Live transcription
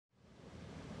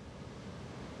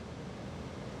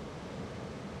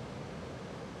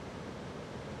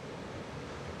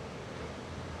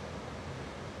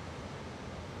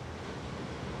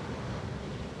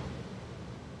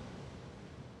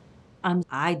I'm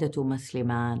Aida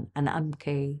Tומא-סלימאן, an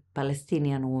MK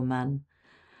Palestinian woman,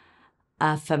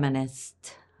 a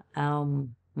feminist,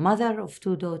 mother of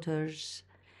 2 daughters,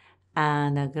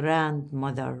 and a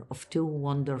grandmother of 2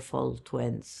 wonderful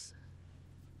twins.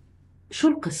 شو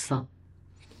القصة?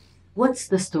 What's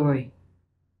the story?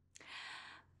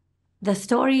 The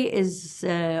story is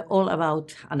all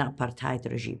about an apartheid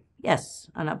regime. Yes,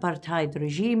 an apartheid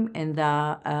regime in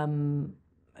the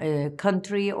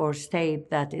country or state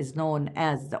that is known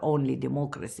as the only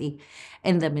democracy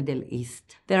in the Middle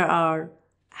East. There are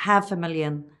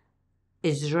 500,000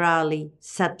 Israeli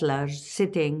settlers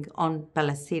sitting on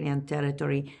Palestinian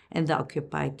territory in the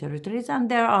occupied territories, and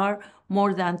there are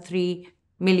more than 3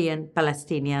 million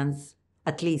Palestinians,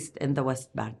 at least in the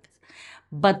West Bank.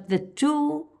 But the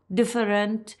 2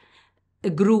 different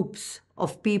groups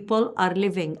of people are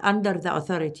living under the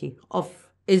authority of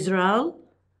Israel,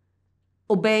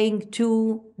 obeying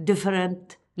 2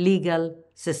 different legal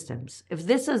systems. If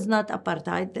this is not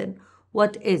apartheid, then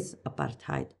what is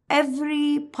apartheid?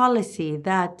 Every policy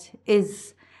that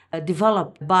is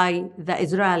developed by the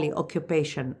Israeli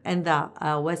occupation in the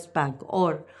West Bank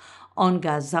or on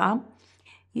Gaza,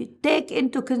 you take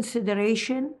into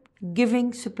consideration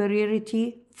giving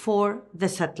superiority for the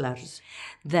settlers.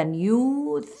 The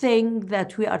new thing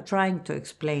that we are trying to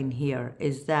explain here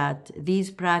is that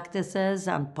these practices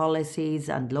and policies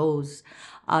and laws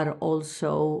are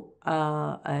also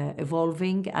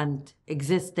evolving and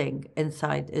existing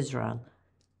inside Israel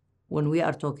when we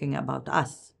are talking about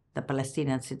us, the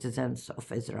Palestinian citizens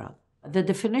of Israel. The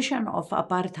definition of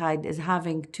apartheid is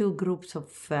having 2 groups of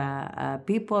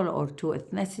people or 2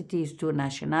 ethnicities, 2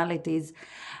 nationalities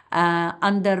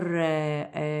under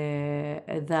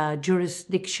the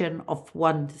jurisdiction of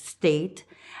one state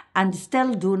and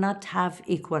still do not have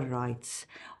equal rights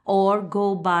or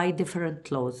go by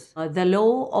different laws. The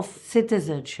law of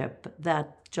citizenship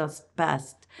that just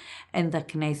passed in the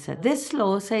Knesset. This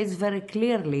law says very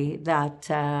clearly that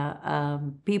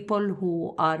people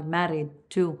who are married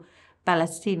to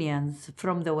Palestinians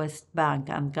from the West Bank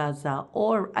and Gaza,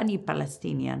 or any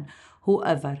Palestinian,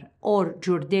 whoever, or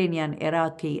Jordanian,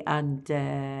 Iraqi, and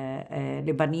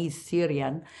Lebanese,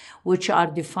 Syrian, which are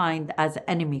defined as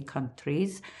enemy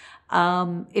countries.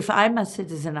 If I'm a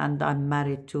citizen and I'm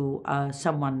married to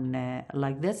someone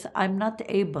like this, I'm not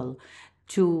able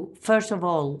to, first of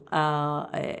all,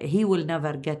 he will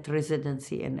never get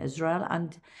residency in Israel,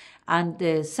 and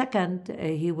second,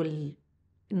 he will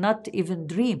not even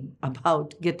dream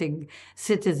about getting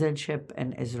citizenship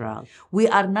in Israel. We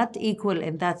are not equal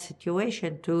in that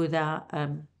situation to the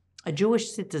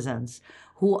Jewish citizens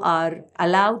who are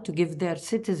allowed to give their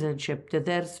citizenship to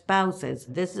their spouses.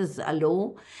 This is a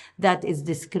law that is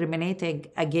discriminating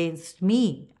against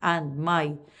me and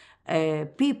my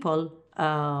people,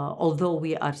 although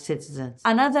we are citizens.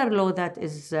 Another law that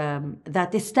is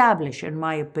that established, in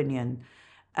my opinion,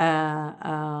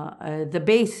 the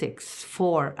basics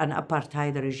for an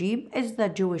apartheid regime is the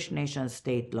Jewish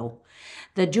nation-state law.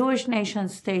 The Jewish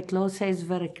nation-state law says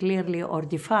very clearly or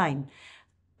define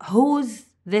whose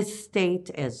this state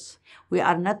is. We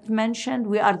are not mentioned,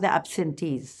 we are the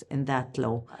absentees in that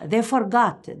law. They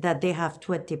forgot that they have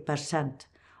 20%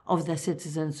 of the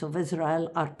citizens of Israel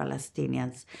are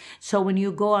Palestinians. So when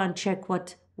you go and check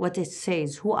what it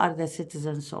says, who are the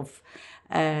citizens of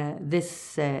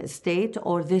this state,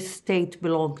 or this state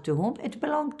belong to whom? It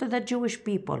belongs to the Jewish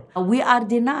people. We are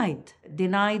denied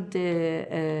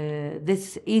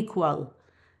this equal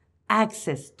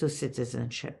access to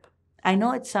citizenship. I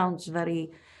know it sounds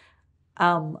very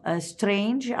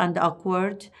strange and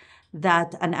awkward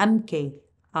that an MK,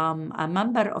 a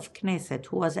member of Knesset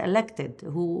who was elected,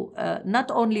 who not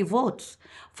only votes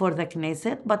for the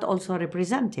Knesset, but also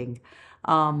representing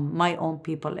my own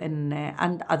people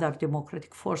and other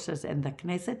democratic forces in the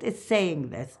Knesset, is saying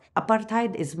this.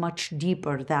 Apartheid is much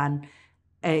deeper than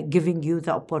giving you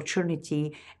the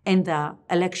opportunity in the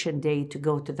election day to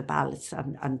go to the palace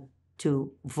and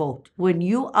to vote. When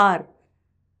you are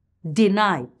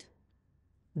denied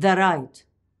the right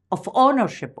of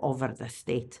ownership over the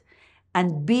state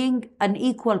and being an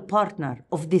equal partner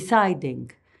of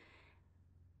deciding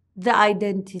the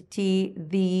identity,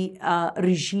 the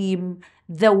regime,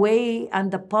 the way and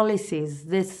the policies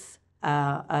this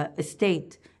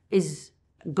state is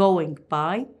going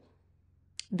by,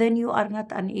 then you are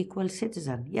not an equal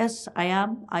citizen. Yes, I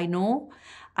am. I know.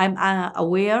 I'm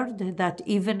aware that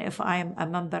even if I am a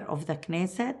member of the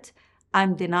Knesset,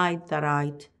 I'm denied the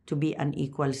right to be an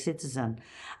equal citizen.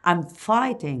 I'm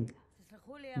fighting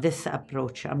this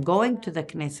approach. I'm going to the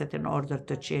Knesset in order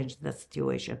to change the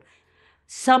situation.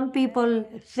 Some people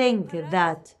think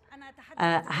that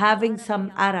having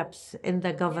some Arabs in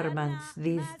the governments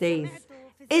these days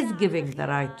is giving the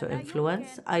right to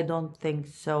influence. I don't think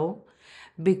so,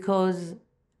 because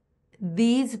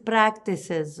these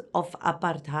practices of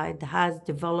apartheid has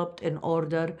developed in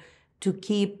order to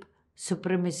keep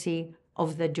supremacy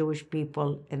of the Jewish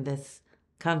people in this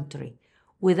country.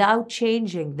 Without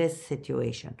changing this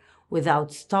situation,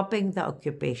 without stopping the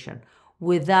occupation,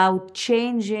 without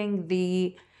changing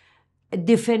the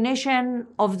definition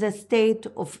of the state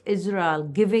of Israel,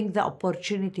 giving the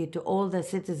opportunity to all the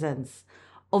citizens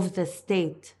of the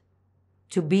state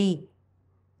to be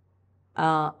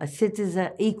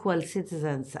equal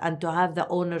citizens and to have the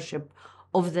ownership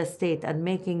of the state, and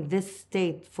making this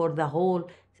state for the whole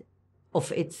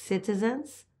of its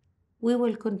citizens, we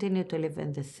will continue to live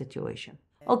in this situation.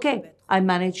 Okay, I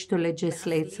managed to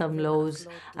legislate some laws.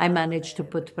 I managed to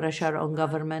put pressure on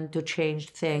government to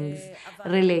change things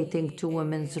relating to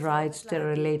women's rights, to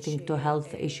relating to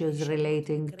health issues,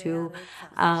 relating to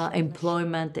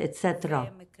employment,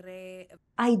 etc.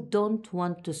 I don't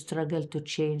want to struggle to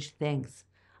change things.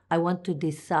 I want to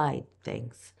decide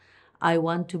things. I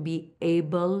want to be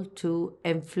able to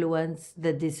influence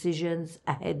the decisions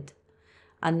ahead,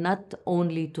 and not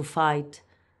only to fight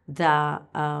the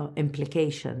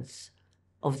implications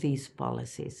of these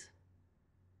policies.